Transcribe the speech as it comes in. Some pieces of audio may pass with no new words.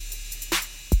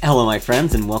Hello, my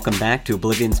friends, and welcome back to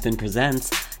Oblivion Spin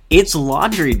Presents. It's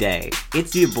laundry day.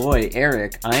 It's your boy,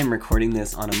 Eric. I am recording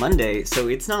this on a Monday, so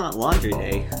it's not laundry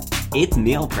day. It's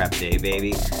meal prep day,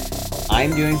 baby.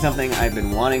 I'm doing something I've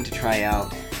been wanting to try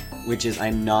out, which is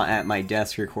I'm not at my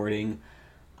desk recording.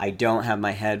 I don't have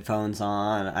my headphones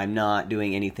on. I'm not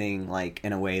doing anything like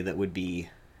in a way that would be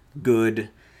good,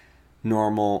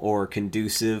 normal, or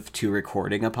conducive to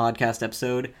recording a podcast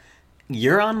episode.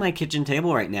 You're on my kitchen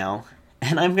table right now,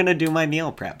 and I'm gonna do my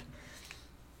meal prep.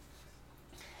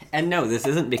 And no, this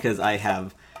isn't because I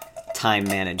have time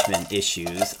management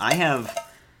issues. I have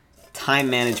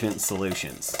time management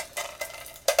solutions.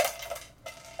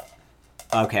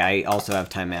 Okay, I also have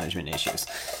time management issues.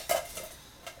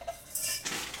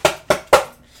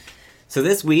 So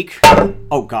this week...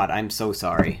 Oh god, I'm so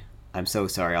sorry. I'm so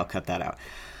sorry, I'll cut that out.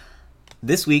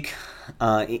 This week,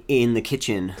 in the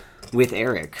kitchen with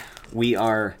Eric, we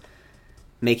are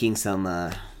making some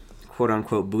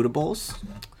quote-unquote Buddha bowls,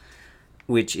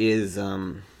 which is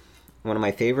one of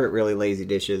my favorite really lazy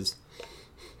dishes.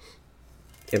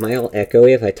 Am I all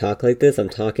echoey if I talk like this? I'm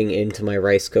talking into my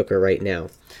rice cooker right now.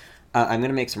 I'm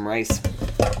going to make some rice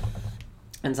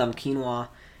and some quinoa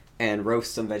and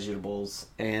roast some vegetables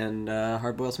and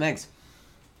hard-boiled some eggs.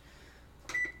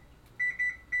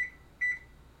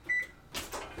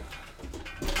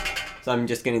 So I'm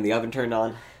just getting the oven turned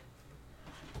on.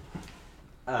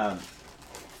 I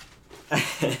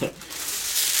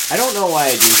don't know why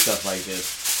I do stuff like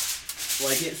this.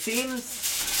 Like, it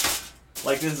seems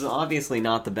like this is obviously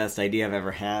not the best idea I've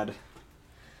ever had.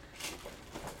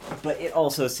 But it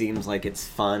also seems like it's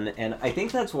fun, and I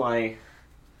think that's why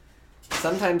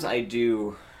sometimes I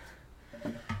do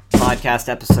podcast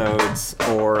episodes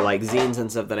or, like, zines and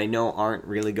stuff that I know aren't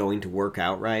really going to work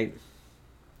out right.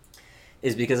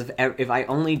 Is because if I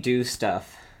only do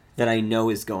stuff that I know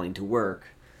is going to work,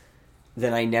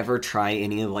 then I never try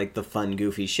any of, like, the fun,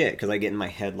 goofy shit, because I get in my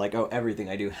head, like, oh, everything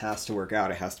I do has to work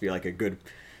out, it has to be, like, a good,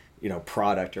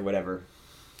 product or whatever.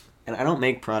 And I don't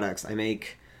make products, I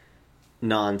make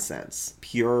nonsense.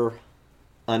 Pure,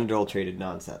 unadulterated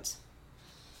nonsense.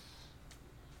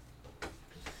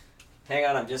 Hang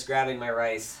on, I'm just grabbing my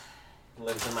rice. It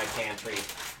lives in my pantry.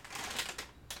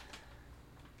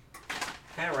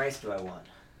 What kind of rice do I want?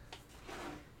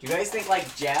 Do you guys think,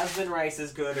 like, jasmine rice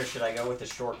is good, or should I go with the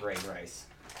short grain rice?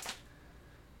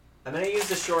 I'm gonna use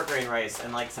the short grain rice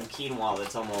and, like, some quinoa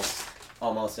that's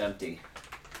almost empty.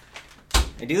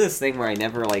 I do this thing where I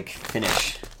never, like,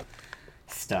 finish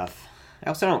stuff. I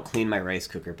also don't clean my rice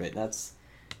cooker, but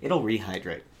it'll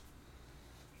rehydrate.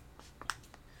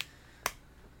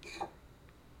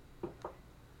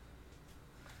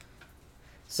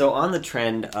 So on the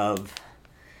trend of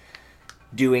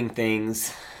doing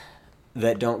things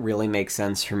that don't really make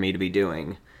sense for me to be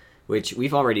doing, which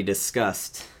we've already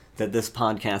discussed that this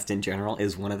podcast in general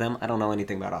is one of them. I don't know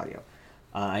anything about audio.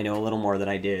 I know a little more than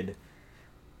I did,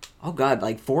 oh god,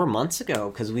 like 4 months ago,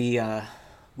 because we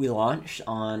launched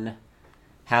on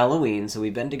Halloween, so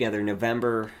we've been together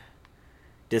November,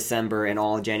 December, and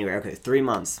all of January. Okay, 3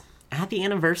 months. Happy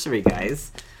anniversary,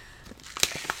 guys.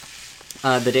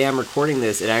 The day I'm recording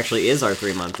this, it actually is our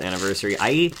 3-month anniversary.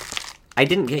 I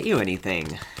didn't get you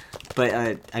anything.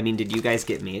 But, I mean, did you guys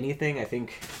get me anything? I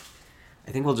think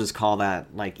we'll just call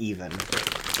that, like, even.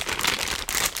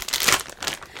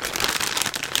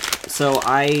 So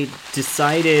I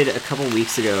decided a couple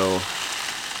weeks ago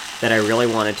that I really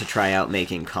wanted to try out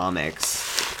making comics.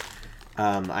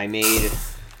 I made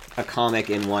a comic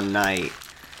in one night,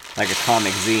 like a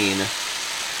comic zine,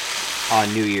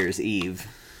 on New Year's Eve,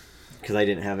 because I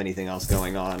didn't have anything else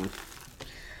going on.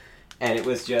 And it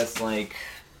was just, like...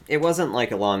 It wasn't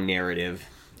like a long narrative.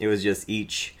 It was just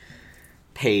each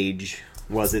page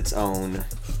was its own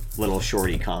little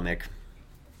shorty comic.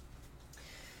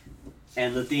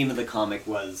 And the theme of the comic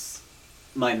was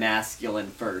my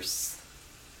masculine firsts.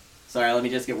 Sorry, let me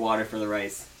just get water for the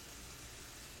rice.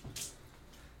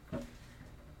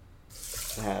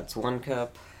 That's 1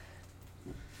 cup.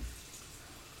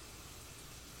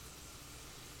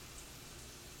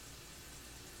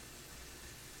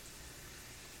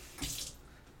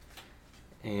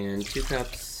 And 2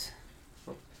 cups.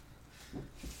 Oh.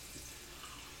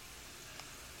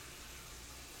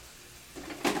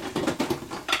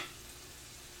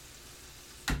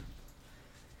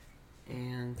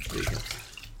 And 3 cups.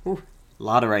 Ooh, a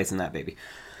lot of rice in that baby.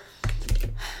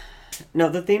 No,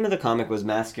 the theme of the comic was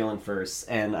masculine first,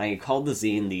 and I called the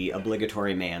zine the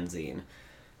obligatory man zine.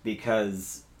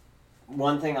 Because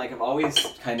one thing, like, I've always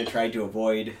kind of tried to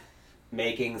avoid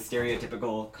making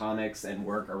stereotypical comics and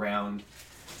work around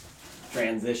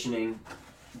transitioning,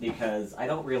 because I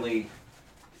don't really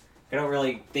I don't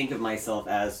really think of myself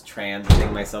as trans. I think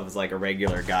of myself as like a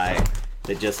regular guy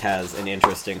that just has an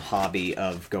interesting hobby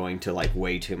of going to like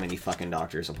way too many fucking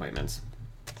doctor's appointments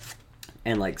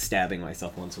and like stabbing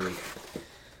myself once a week.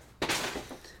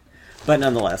 But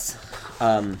nonetheless,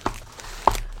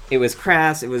 it was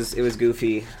crass. It was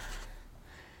goofy.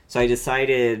 So I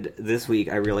decided this week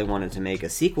I really wanted to make a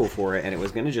sequel for it, and it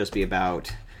was going to just be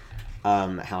about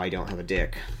how I don't have a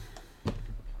dick.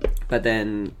 But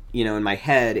then, you know, in my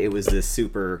head, it was this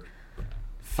super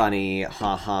funny,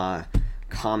 haha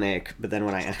comic. But then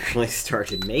when I actually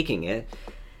started making it,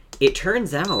 it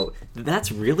turns out that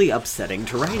that's really upsetting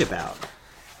to write about.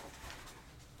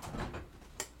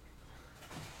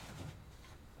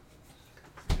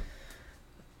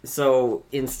 So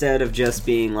instead of just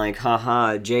being like,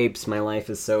 haha, japes, my life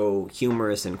is so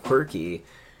humorous and quirky,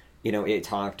 you know, it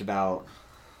talked about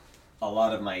a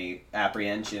lot of my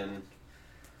apprehension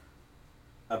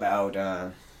about,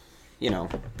 you know,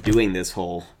 doing this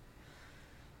whole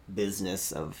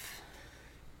business of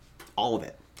all of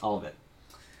it.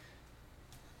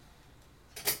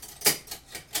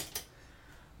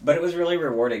 But it was really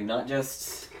rewarding, not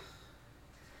just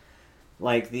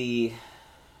like the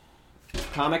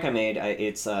comic I made.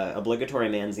 It's Obligatory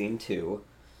Manzine 2,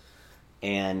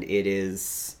 and it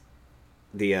is,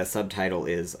 the subtitle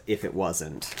is If It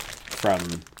Wasn't, from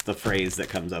the phrase that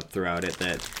comes up throughout it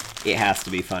that it has to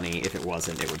be funny, if it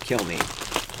wasn't, it would kill me.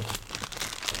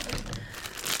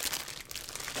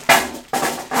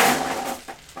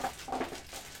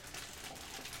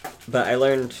 But I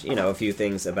learned, you know, a few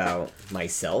things about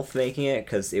myself making it,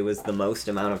 because it was the most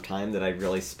amount of time that I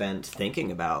really spent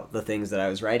thinking about the things that I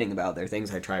was writing about. They're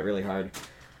things I try really hard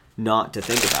not to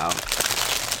think about.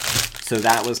 So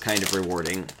that was kind of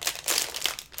rewarding.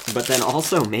 But then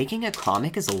also, making a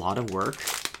comic is a lot of work.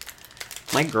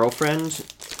 My girlfriend,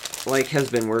 like, has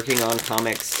been working on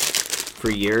comics for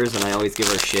years, and I always give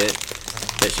her shit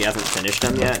that she hasn't finished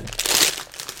them yet.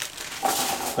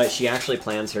 But she actually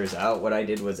plans hers out. What I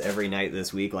did was every night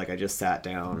this week, like, I just sat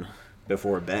down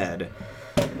before bed,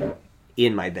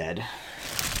 in my bed.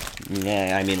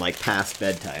 Yeah, I mean, like, past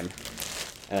bedtime.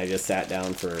 And I just sat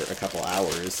down for a couple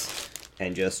hours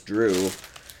and just drew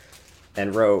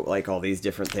and wrote, like, all these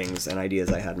different things and ideas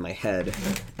I had in my head.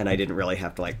 And I didn't really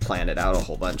have to, like, plan it out a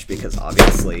whole bunch because,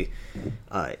 obviously,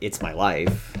 it's my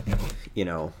life, you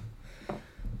know.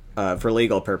 For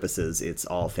legal purposes, it's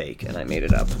all fake, and I made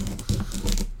it up.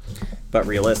 But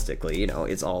realistically, you know,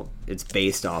 it's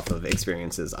based off of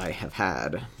experiences I have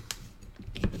had.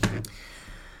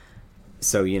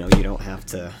 So, you know, you don't have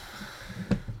to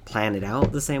plan it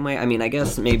out the same way. I mean, I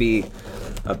guess maybe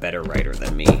a better writer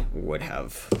than me would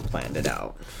have planned it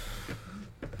out.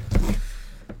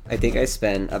 I think I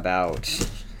spent about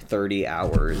 30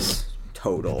 hours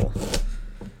total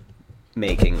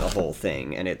making the whole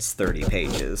thing, and it's 30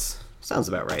 pages. Sounds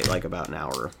about right, like about an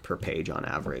hour per page on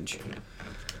average.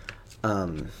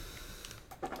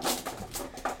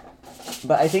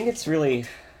 But I think it's really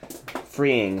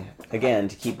freeing, again,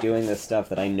 to keep doing this stuff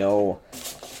that I know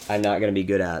I'm not going to be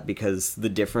good at, because the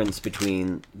difference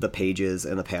between the pages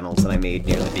and the panels that I made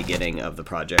near the beginning of the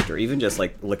project, or even just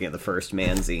like looking at the first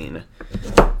Manzine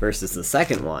versus the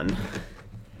second one,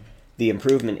 the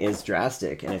improvement is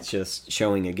drastic, and it's just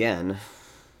showing again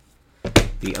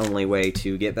the only way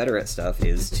to get better at stuff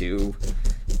is to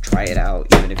try it out,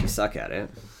 even if you suck at it.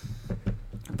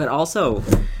 But also,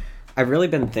 I've really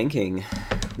been thinking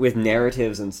with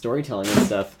narratives and storytelling and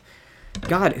stuff,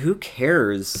 God, who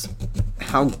cares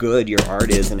how good your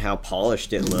art is and how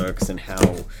polished it looks and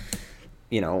how,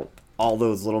 you know, all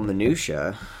those little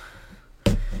minutiae.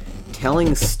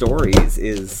 Telling stories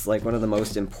is like one of the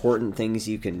most important things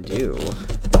you can do.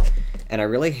 And I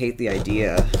really hate the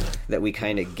idea that we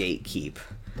kind of gatekeep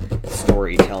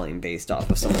storytelling based off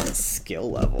of someone's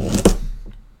skill level.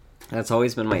 That's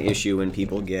always been my issue when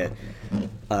people get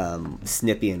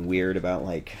snippy and weird about,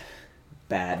 like,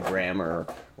 bad grammar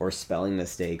or spelling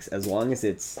mistakes. As long as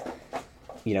it's,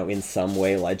 you know, in some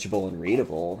way legible and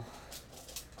readable,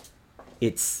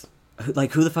 it's,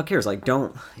 like, who the fuck cares? Like,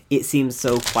 don't... It seems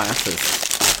so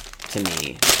classist to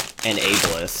me and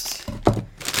ableist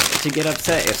to get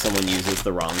upset if someone uses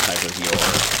the wrong type of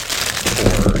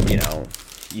your, or, you know,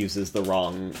 uses the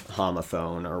wrong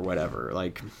homophone or whatever.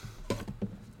 Like...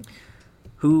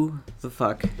 Who the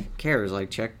fuck cares?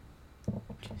 Like, check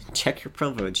your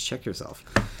privilege, check yourself.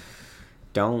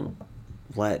 Don't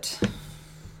let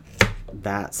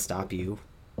that stop you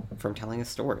from telling a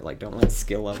story. Like, don't let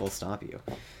skill level stop you.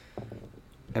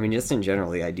 I mean, just in general,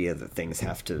 the idea that things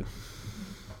have to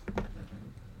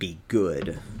be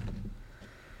good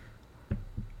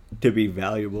to be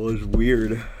valuable is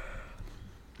weird.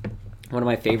 One of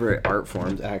my favorite art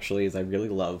forms, actually, is I really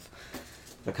love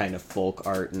the kind of folk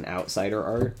art and outsider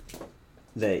art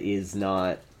that is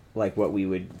not like what we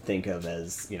would think of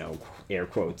as, air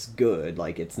quotes, good.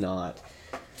 Like, it's not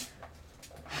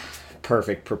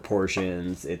perfect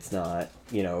proportions, it's not,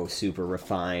 super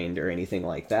refined or anything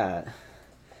like that.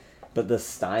 But the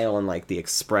style and, like, the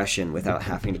expression without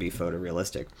having to be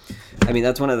photorealistic. I mean,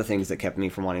 that's one of the things that kept me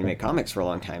from wanting to make comics for a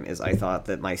long time, is I thought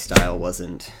that my style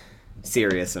wasn't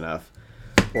serious enough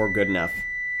or good enough.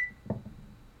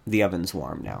 The oven's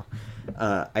warm now.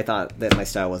 I thought that my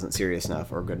style wasn't serious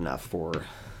enough or good enough for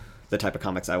the type of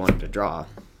comics I wanted to draw.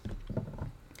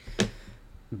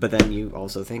 But then you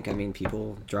also think,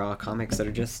 people draw comics that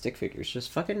are just stick figures.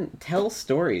 Just fucking tell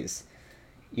stories,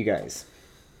 you guys.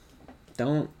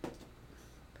 Don't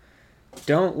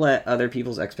let other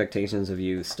people's expectations of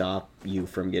you stop you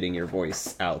from getting your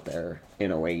voice out there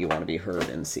in a way you want to be heard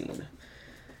and seen.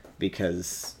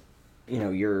 Because,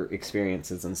 your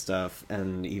experiences and stuff,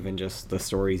 and even just the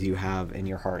stories you have in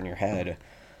your heart and your head,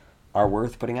 are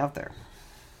worth putting out there.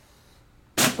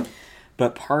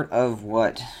 But part of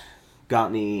what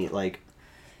got me,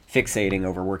 fixating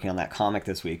over working on that comic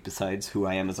this week, besides who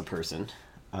I am as a person,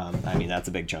 that's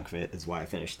a big chunk of it, is why I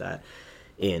finished that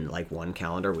in, 1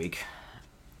 calendar week,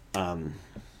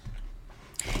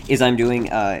 is I'm doing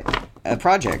a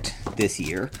project this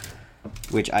year,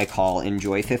 which I call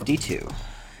Enjoy 52.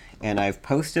 And I've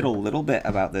posted a little bit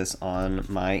about this on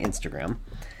my Instagram.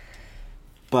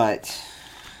 But,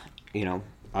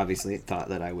 obviously thought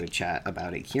that I would chat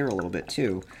about it here a little bit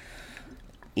too.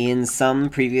 In some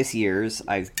previous years,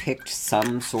 I've picked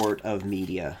some sort of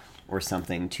media or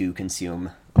something to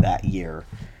consume that year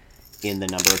in the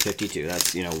number of 52.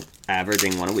 That's,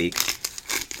 averaging one a week.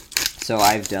 So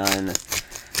I've done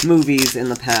movies in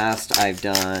the past, I've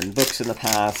done books in the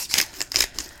past,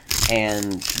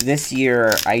 and this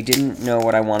year I didn't know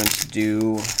what I wanted to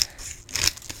do,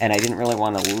 and I didn't really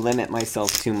want to limit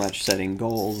myself too much setting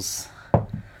goals.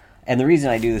 And the reason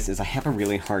I do this is I have a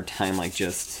really hard time,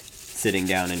 just sitting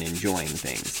down and enjoying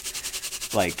things.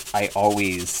 I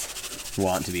always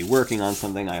want to be working on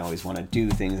something, I always want to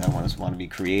do things, I always want to be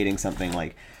creating something.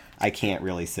 I can't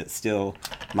really sit still.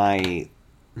 My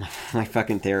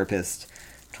fucking therapist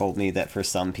told me that for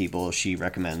some people she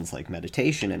recommends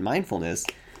meditation and mindfulness,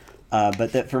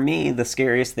 but that for me the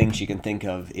scariest thing she can think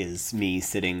of is me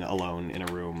sitting alone in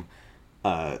a room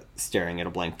staring at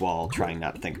a blank wall trying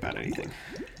not to think about anything.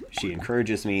 She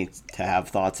encourages me to have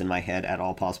thoughts in my head at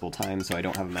all possible times so I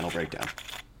don't have a mental breakdown.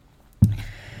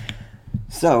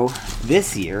 So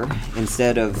this year,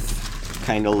 instead of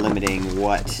kind of limiting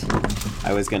what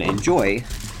I was going to enjoy,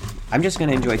 I'm just going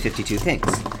to enjoy 52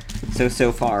 things.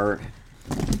 So far,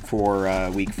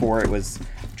 for week 4, it was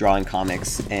drawing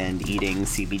comics and eating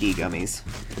CBD gummies.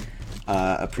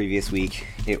 A previous week,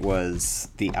 it was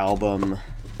the album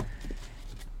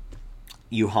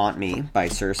You Haunt Me by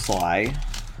Sir Sly.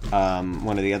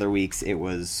 One of the other weeks, it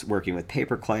was working with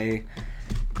paper clay.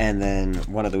 And then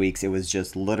one of the weeks, it was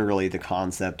just literally the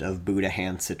concept of Buddha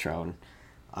hand citron.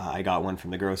 I got one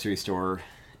from the grocery store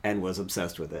and was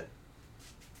obsessed with it.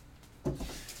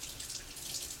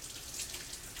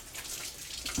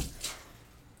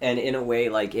 And in a way,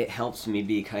 it helps me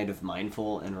be kind of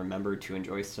mindful and remember to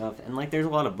enjoy stuff. And, there's a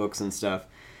lot of books and stuff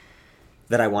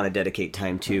that I want to dedicate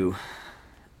time to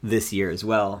this year as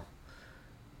well,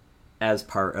 as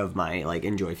part of my,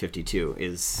 Enjoy 52,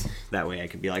 is that way I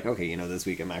could be okay, this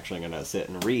week I'm actually going to sit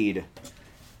and read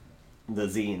the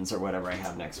zines or whatever I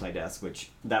have next to my desk, which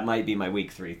that might be my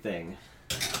week 3 thing.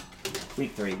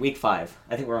 Week 5.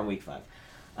 I think we're on week 5.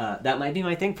 That might be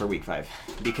my thing for week 5,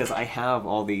 because I have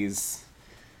all these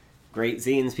great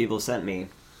zines people sent me,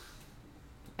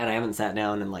 and I haven't sat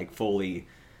down and fully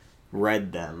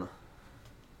read them.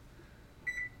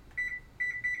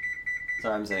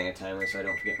 Sorry, I'm setting a timer so I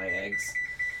don't forget my eggs.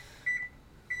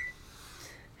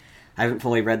 I haven't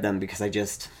fully read them because I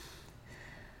don't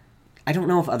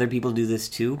know if other people do this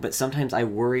too, but sometimes I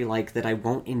worry that I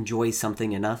won't enjoy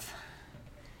something enough,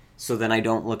 so then I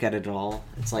don't look at it at all.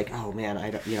 It's oh man,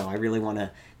 I really want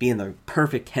to be in the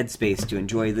perfect headspace to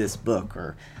enjoy this book,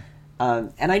 or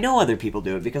and I know other people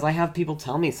do it because I have people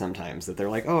tell me sometimes that they're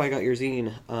oh, I got your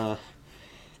zine,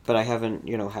 but I haven't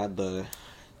had the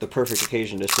perfect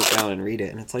occasion to sit down and read it.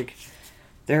 And it's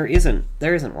there isn't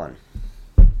one.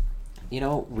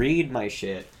 Read my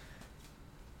shit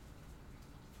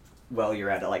while you're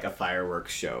at a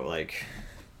fireworks show.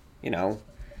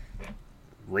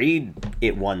 Read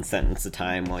it one sentence at a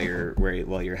time while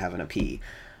you're having a pee.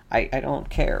 I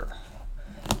don't care.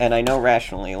 And I know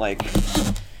rationally,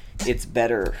 it's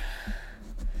better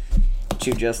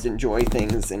to just enjoy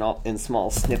things in small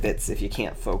snippets if you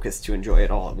can't focus to enjoy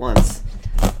it all at once.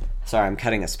 Sorry, I'm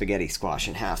cutting a spaghetti squash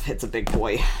in half. It's a big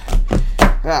boy.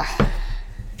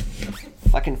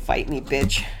 Fucking fight me,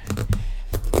 bitch.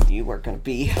 You are gonna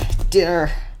be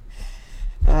dinner.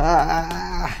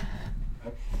 I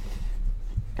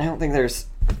don't think there's...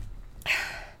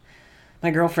 My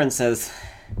girlfriend says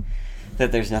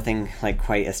that there's nothing like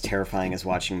quite as terrifying as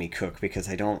watching me cook, because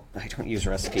I don't use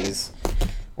recipes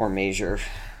or measure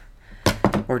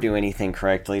or do anything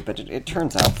correctly, but it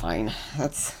turns out fine.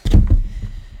 That's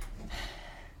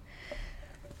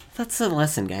the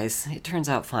lesson, guys. It turns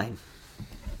out fine.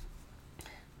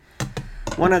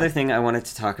 One other thing I wanted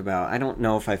to talk about, I don't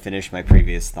know if I finished my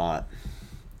previous thought,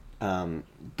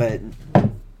 but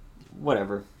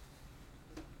whatever,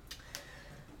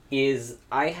 is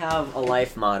I have a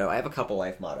life motto. I have a couple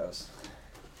life mottos.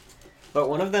 But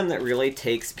one of them that really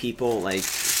takes people, like,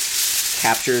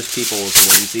 captures people's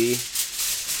whimsy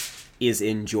is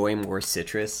enjoy more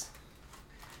citrus.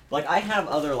 Like, I have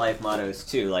other life mottos,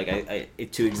 too. Like,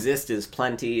 to exist is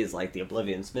plenty is, like, the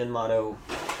Oblivion Spin motto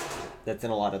that's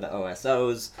in a lot of the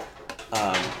OSOs.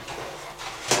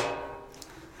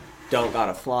 Don't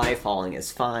gotta fly, falling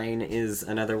is fine is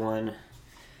another one.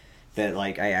 That,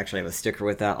 like, I actually have a sticker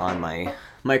with that on my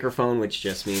microphone, which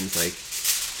just means, like,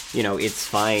 you know, it's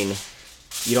fine.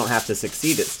 You don't have to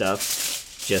succeed at stuff,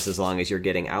 just as long as you're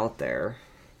getting out there.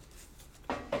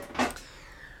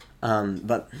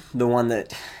 But the one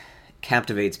that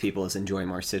captivates people is enjoy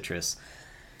more citrus.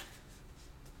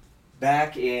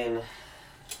 Back in, I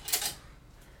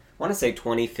want to say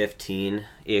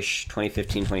 2015-ish,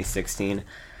 2015, 2016,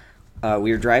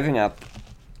 we were driving up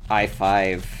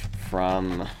I-5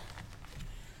 from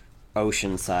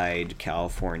Oceanside,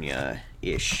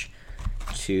 California-ish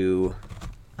to...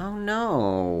 Oh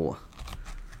no!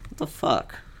 What the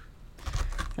fuck?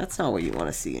 That's not what you want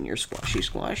to see in your squashy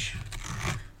squash.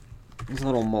 There's a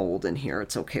little mold in here.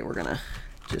 It's okay. We're gonna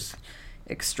just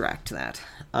extract that.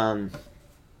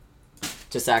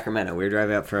 To Sacramento. We were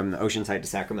driving up from Oceanside to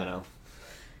Sacramento.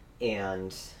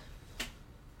 And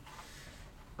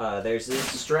there's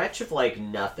this stretch of, like,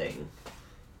 nothing.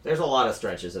 There's a lot of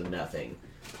stretches of nothing.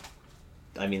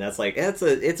 I mean, that's like, it's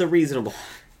a reasonable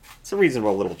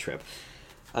little trip.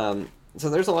 So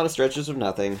there's a lot of stretches of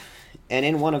nothing, and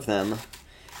in one of them,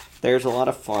 there's a lot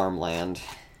of farmland,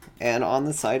 and on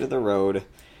the side of the road,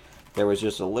 there was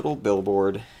just a little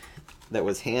billboard that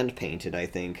was hand-painted, I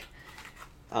think,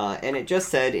 and it just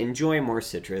said, enjoy more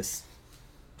citrus.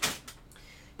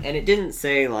 And it didn't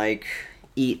say, like,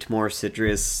 eat more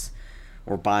citrus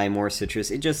or buy more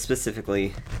citrus. It just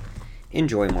specifically,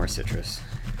 enjoy more citrus.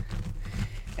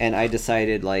 And I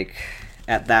decided, like,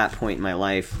 at that point in my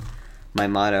life, my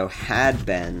motto had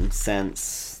been,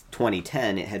 since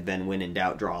 2010, it had been, when in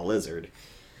doubt, draw a lizard.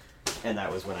 And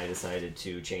that was when I decided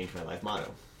to change my life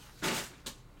motto.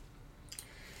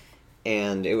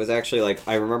 And it was actually, like,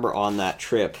 I remember on that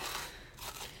trip,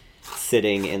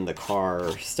 sitting in the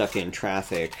car, stuck in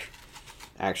traffic,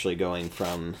 actually going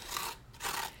from,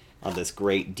 on this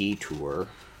great detour,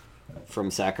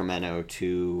 from Sacramento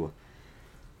to,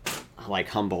 like,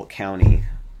 Humboldt County.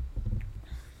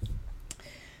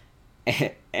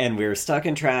 And we were stuck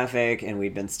in traffic, and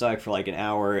we'd been stuck for like an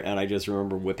hour, and I just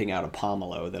remember whipping out a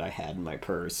pomelo that I had in my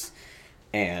purse,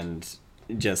 and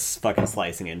just fucking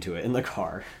slicing into it in the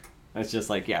car. It's just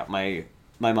like, yeah, my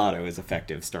motto is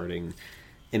effective starting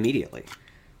immediately.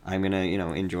 I'm gonna,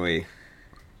 enjoy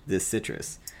this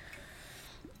citrus.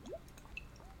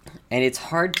 And it's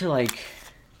hard to, like,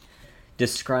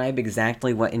 describe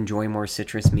exactly what enjoy more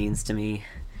citrus means to me,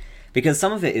 because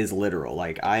some of it is literal.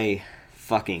 Like, I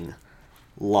fucking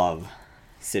love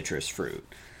citrus fruit.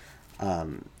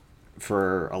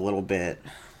 For a little bit,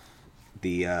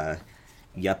 the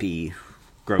yuppie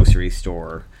grocery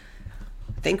store,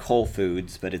 I think Whole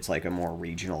Foods, but it's like a more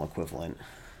regional equivalent,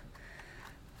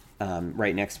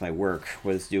 right next to my work,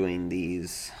 was doing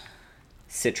these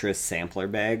citrus sampler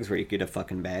bags where you get a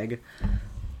fucking bag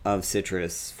of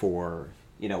citrus for,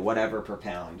 whatever per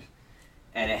pound.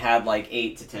 And it had like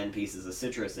 8 to 10 pieces of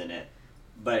citrus in it.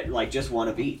 But, like, just one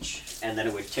of each. And then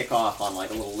it would tick off on, like,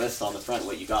 a little list on the front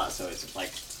what you got. So it's, like,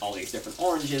 all these different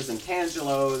oranges and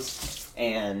tangelos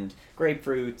and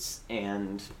grapefruits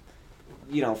and,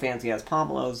 fancy-ass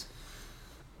pomelos.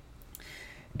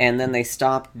 And then they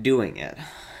stopped doing it.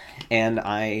 And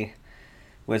I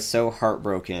was so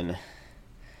heartbroken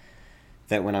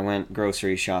that when I went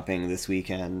grocery shopping this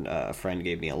weekend, a friend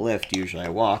gave me a lift. Usually I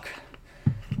walk.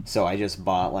 So I just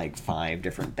bought like 5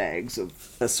 different bags of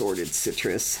assorted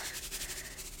citrus.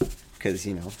 Because,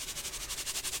 you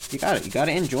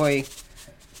gotta enjoy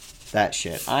that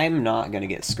shit. I'm not gonna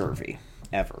get scurvy,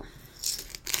 ever.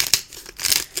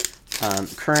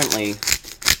 Currently,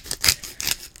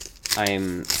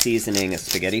 I'm seasoning a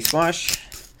spaghetti squash.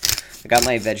 I got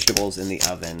my vegetables in the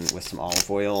oven with some olive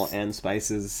oil and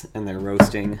spices, and they're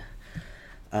roasting.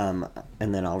 And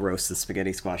then I'll roast the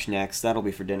spaghetti squash next. That'll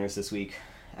be for dinners this week.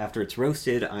 After it's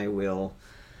roasted, I will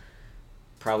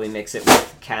probably mix it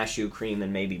with cashew cream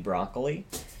and maybe broccoli.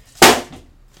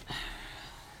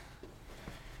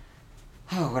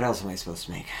 Oh, what else am I supposed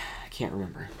to make? I can't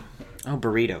remember. Oh,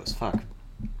 burritos. Fuck.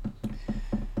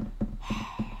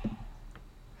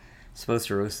 Supposed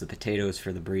to roast the potatoes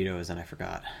for the burritos, and I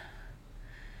forgot.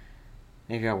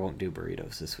 Maybe I won't do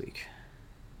burritos this week.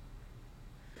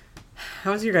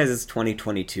 How's your guys'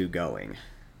 2022 going?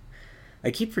 I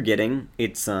keep forgetting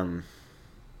it's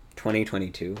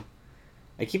 2022.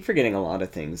 I keep forgetting a lot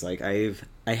of things. Like I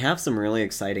have some really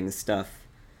exciting stuff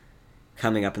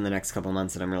coming up in the next couple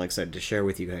months that I'm really excited to share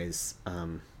with you guys.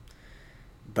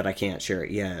 But I can't share it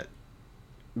yet.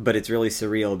 But it's really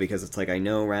surreal because it's like I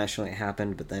know rationally it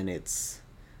happened, but then it's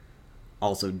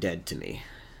also dead to me.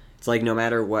 It's like no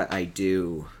matter what I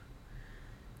do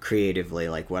creatively,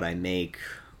 like what I make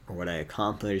or what I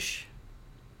accomplish,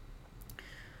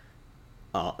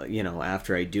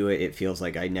 after I do it, it feels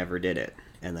like I never did it.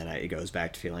 And then it goes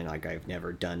back to feeling like I've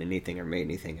never done anything or made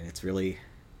anything. And it's really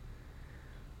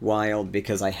wild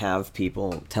because I have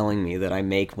people telling me that I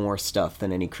make more stuff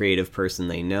than any creative person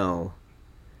they know.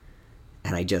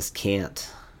 And I just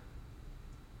can't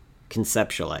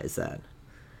conceptualize that.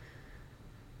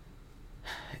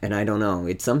 And I don't know.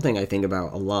 It's something I think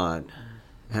about a lot.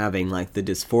 Having like the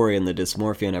dysphoria and the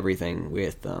dysmorphia and everything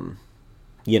with,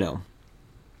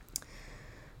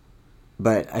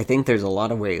 But I think there's a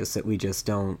lot of ways that we just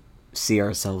don't see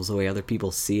ourselves the way other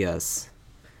people see us.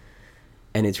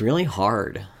 And it's really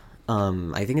hard.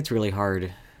 I think it's really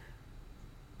hard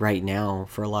right now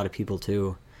for a lot of people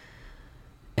too.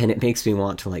 And it makes me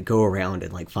want to like go around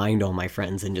and like find all my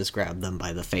friends and just grab them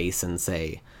by the face and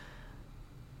say,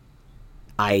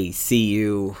 I see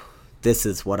you, this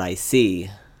is what I see,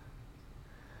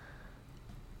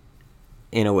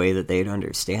 in a way that they'd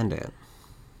understand it.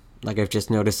 Like, I've just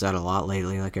noticed that a lot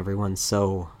lately. Like, everyone's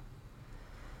so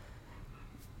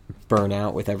burnt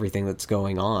out with everything that's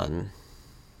going on.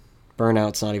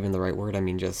 Burnout's not even the right word. I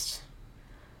mean, just,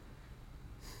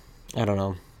 I don't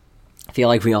know. I feel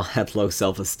like we all had low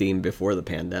self-esteem before the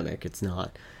pandemic. It's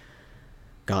not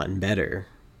gotten better.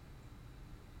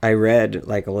 I read,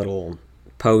 like, a little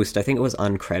post. I think it was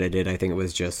uncredited. I think it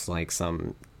was just, like,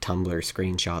 some Tumblr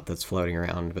screenshot that's floating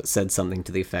around, but said something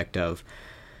to the effect of,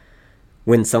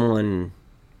 when someone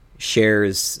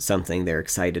shares something they're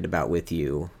excited about with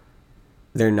you,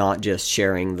 they're not just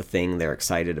sharing the thing they're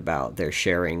excited about, they're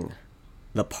sharing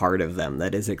the part of them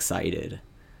that is excited.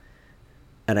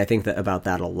 And I think about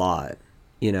that a lot.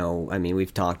 I mean,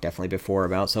 we've talked definitely before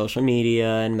about social media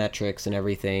and metrics and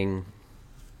everything.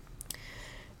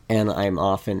 And I'm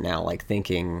often now like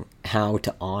thinking how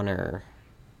to honor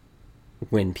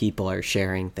when people are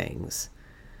sharing things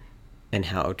and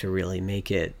how to really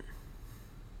make it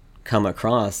come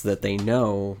across that they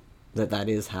know that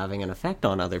is having an effect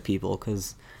on other people.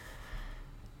 Because,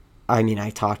 I mean, I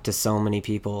talk to so many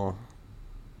people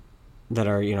that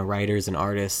are, writers and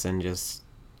artists and just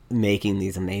making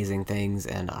these amazing things,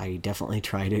 and I definitely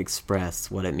try to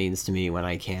express what it means to me when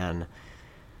I can.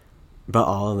 But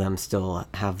all of them still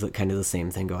have the same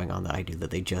thing going on that I do,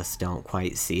 that they just don't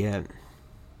quite see it.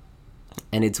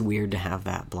 And it's weird to have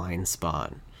that blind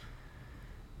spot.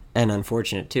 And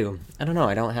unfortunate too. I don't know,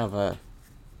 I don't have a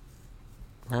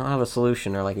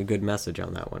solution or like a good message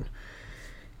on that one.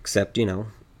 Except,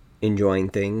 enjoying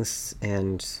things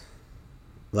and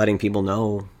letting people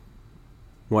know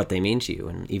what they mean to you,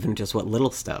 and even just what little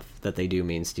stuff that they do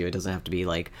means to you. It doesn't have to be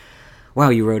like, wow,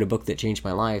 you wrote a book that changed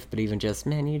my life, but even just,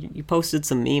 man, you posted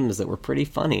some memes that were pretty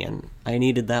funny, and I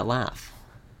needed that laugh.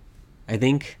 I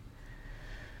think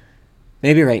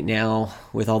maybe right now,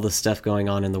 with all the stuff going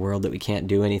on in the world that we can't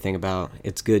do anything about,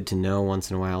 it's good to know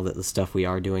once in a while that the stuff we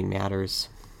are doing matters.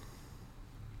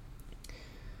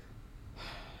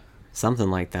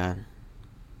 Something like that.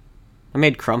 I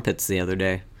made crumpets the other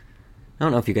day. I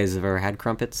don't know if you guys have ever had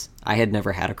crumpets. I had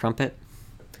never had a crumpet.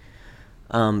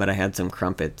 But I had some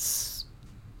crumpets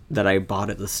that I bought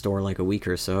at the store like a week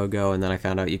or so ago, and then I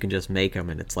found out you can just make them,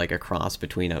 and it's like a cross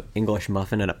between an English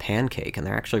muffin and a pancake, and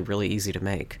they're actually really easy to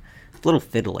make. A little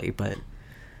fiddly, but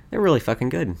they're really fucking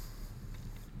good.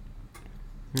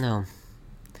 No.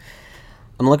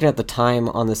 I'm looking at the time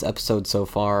on this episode so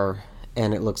far,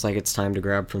 and it looks like it's time to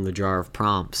grab from the jar of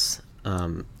prompts.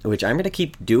 which I'm going to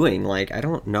keep doing. Like, I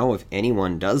don't know if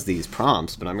anyone does these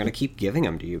prompts, but I'm going to keep giving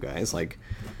them to you guys. Like,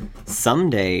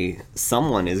 someday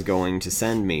someone is going to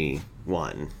send me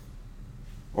one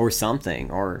or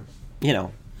something, or, you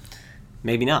know,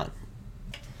 maybe not.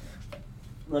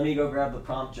 Let me go grab the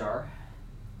prompt jar.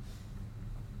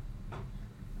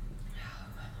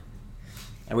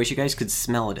 I wish you guys could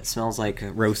smell it. It smells like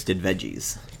roasted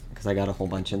veggies, because I got a whole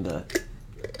bunch in the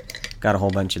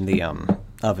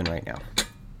oven right now.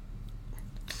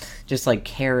 Just like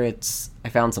carrots. I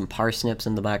found some parsnips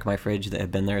in the back of my fridge that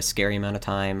have been there a scary amount of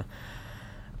time.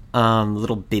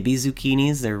 Little baby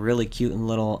zucchinis. They're really cute and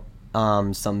little.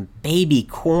 Some baby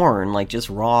corn, like just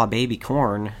raw baby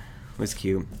corn, was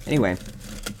cute. Anyway.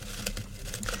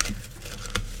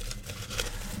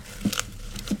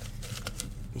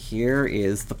 Here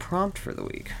is the prompt for the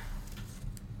week.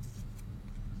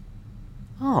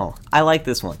 Oh, I like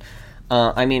this one.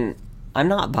 I mean, I'm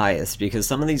not biased because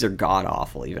some of these are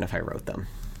god-awful, even if I wrote them.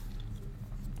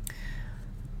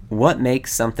 What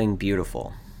makes something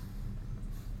beautiful?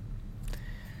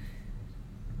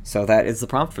 So that is the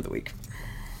prompt for the week.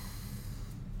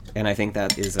 And I think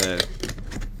that is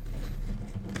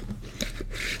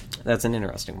that's an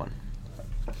interesting one.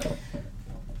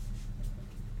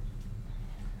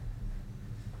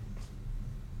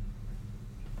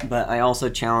 But I also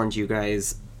challenge you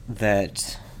guys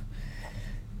that,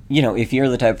 you know, if you're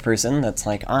the type of person that's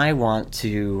like, I want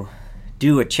to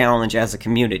do a challenge as a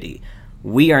community,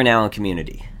 we are now a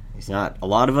community. There's not a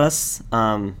lot of us,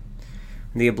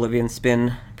 the Oblivion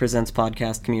Spin Presents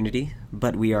podcast community,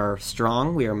 but we are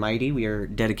strong, we are mighty, we are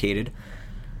dedicated.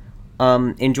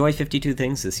 Enjoy 52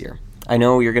 things this year. I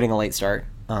know you're getting a late start,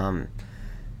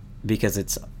 because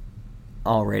it's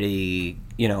already,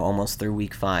 you know, almost through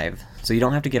week 5, so you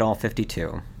don't have to get all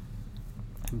 52.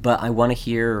 But I want to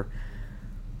hear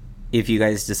if you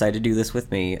guys decide to do this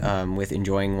with me, with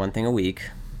enjoying one thing a week.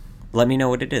 Let me know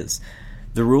what it is.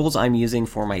 The rules I'm using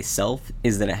for myself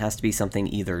is that it has to be something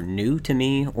either new to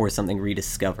me or something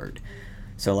rediscovered.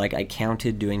 So, like, I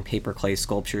counted doing paper clay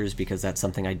sculptures because that's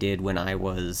something I did when I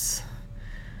was,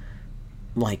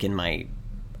 like, in my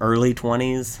early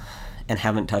 20s and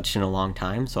haven't touched in a long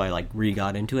time, so I, like,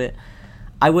 re-got into it.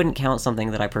 I wouldn't count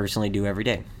something that I personally do every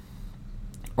day.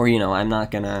 Or, you know, I'm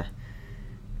not gonna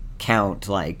count,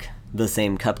 like, the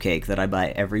same cupcake that I buy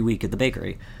every week at the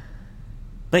bakery.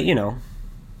 But, you know,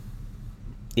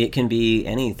 it can be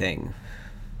anything.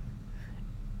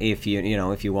 If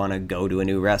if you want to go to a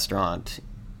new restaurant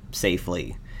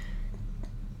safely,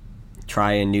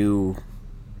 try a new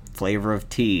flavor of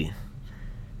tea,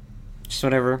 just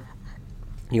whatever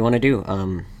you want to do.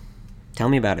 Tell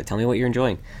me about it. Tell me what you're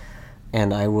enjoying,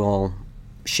 and I will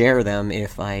share them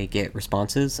if I get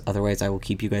responses. Otherwise, I will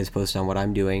keep you guys posted on what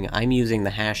I'm doing. I'm using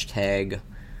the hashtag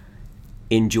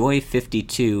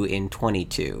enjoy52 in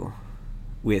 22,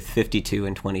 with 52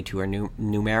 and 22 are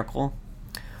numerical.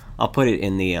 I'll put it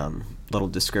in the little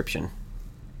description.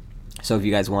 So if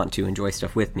you guys want to enjoy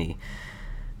stuff with me,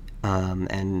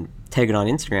 and tag it on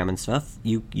Instagram and stuff,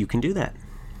 you can do that.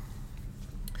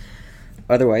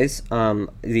 Otherwise,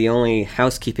 the only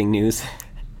housekeeping news,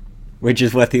 which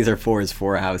is what these are for, is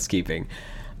for housekeeping,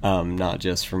 not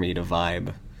just for me to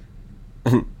vibe.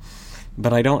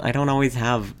 But I don't always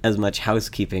have as much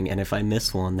housekeeping, and if I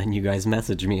miss one, then you guys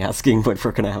message me asking when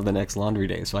we're gonna have the next laundry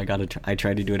day. So I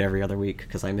try to do it every other week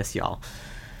because I miss y'all.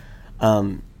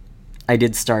 I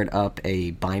did start up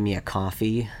a Buy Me a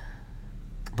Coffee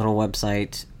little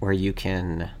website where you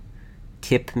can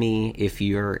tip me if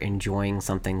you're enjoying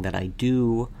something that I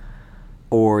do,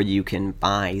 or you can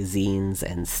buy zines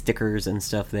and stickers and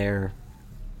stuff there.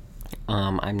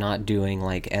 I'm not doing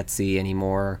like Etsy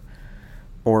anymore,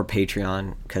 or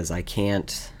Patreon, because I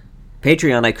can't.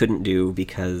 Patreon I couldn't do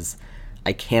because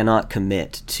I cannot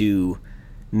commit to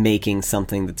making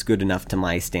something that's good enough to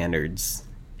my standards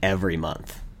every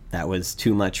month. That was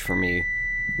too much for me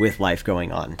with life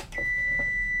going on.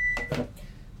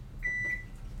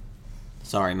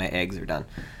 Sorry, my eggs are done.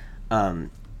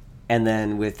 And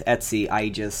then with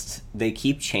Etsy, they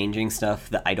keep changing stuff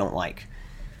that I don't like.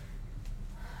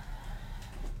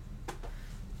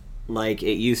 Like,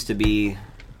 it used to be,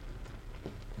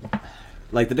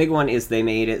 like, the big one is they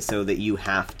made it so that you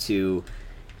have to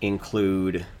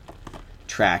include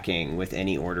tracking with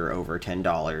any order over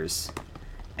 $10,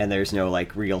 and there's no,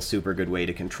 like, real super good way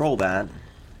to control that.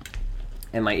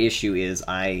 And my issue is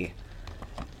I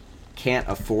can't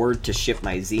afford to ship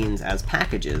my zines as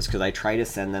packages, because I try to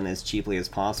send them as cheaply as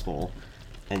possible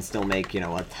and still make,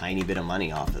 a tiny bit of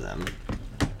money off of them.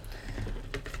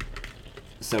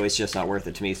 So it's just not worth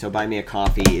it to me. So Buy Me a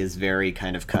Coffee is very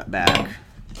kind of cut back.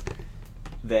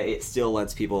 that it still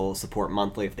lets people support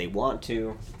monthly if they want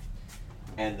to,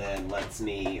 and then lets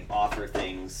me offer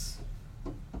things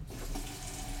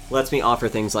like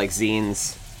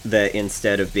zines that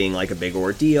instead of being like a big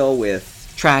ordeal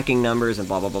with tracking numbers and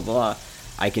blah blah blah blah,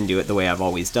 I can do it the way I've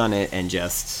always done it and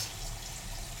just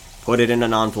put it in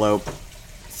an envelope,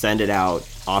 send it out,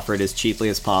 offer it as cheaply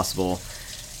as possible,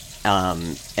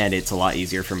 and it's a lot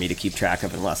easier for me to keep track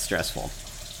of and less stressful.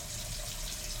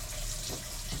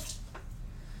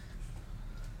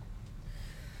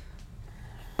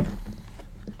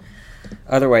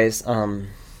 Otherwise,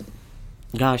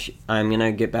 gosh, I'm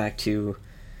gonna get back to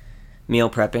meal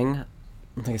prepping.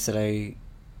 Like I said, I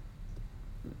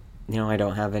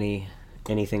don't have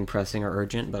anything pressing or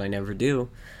urgent, but I never do.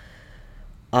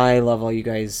 I love all you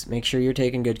guys. Make sure you're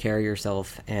taking good care of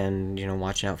yourself and,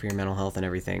 watching out for your mental health and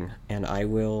everything. And I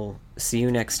will see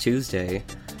you next Tuesday.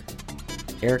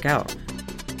 Eric out.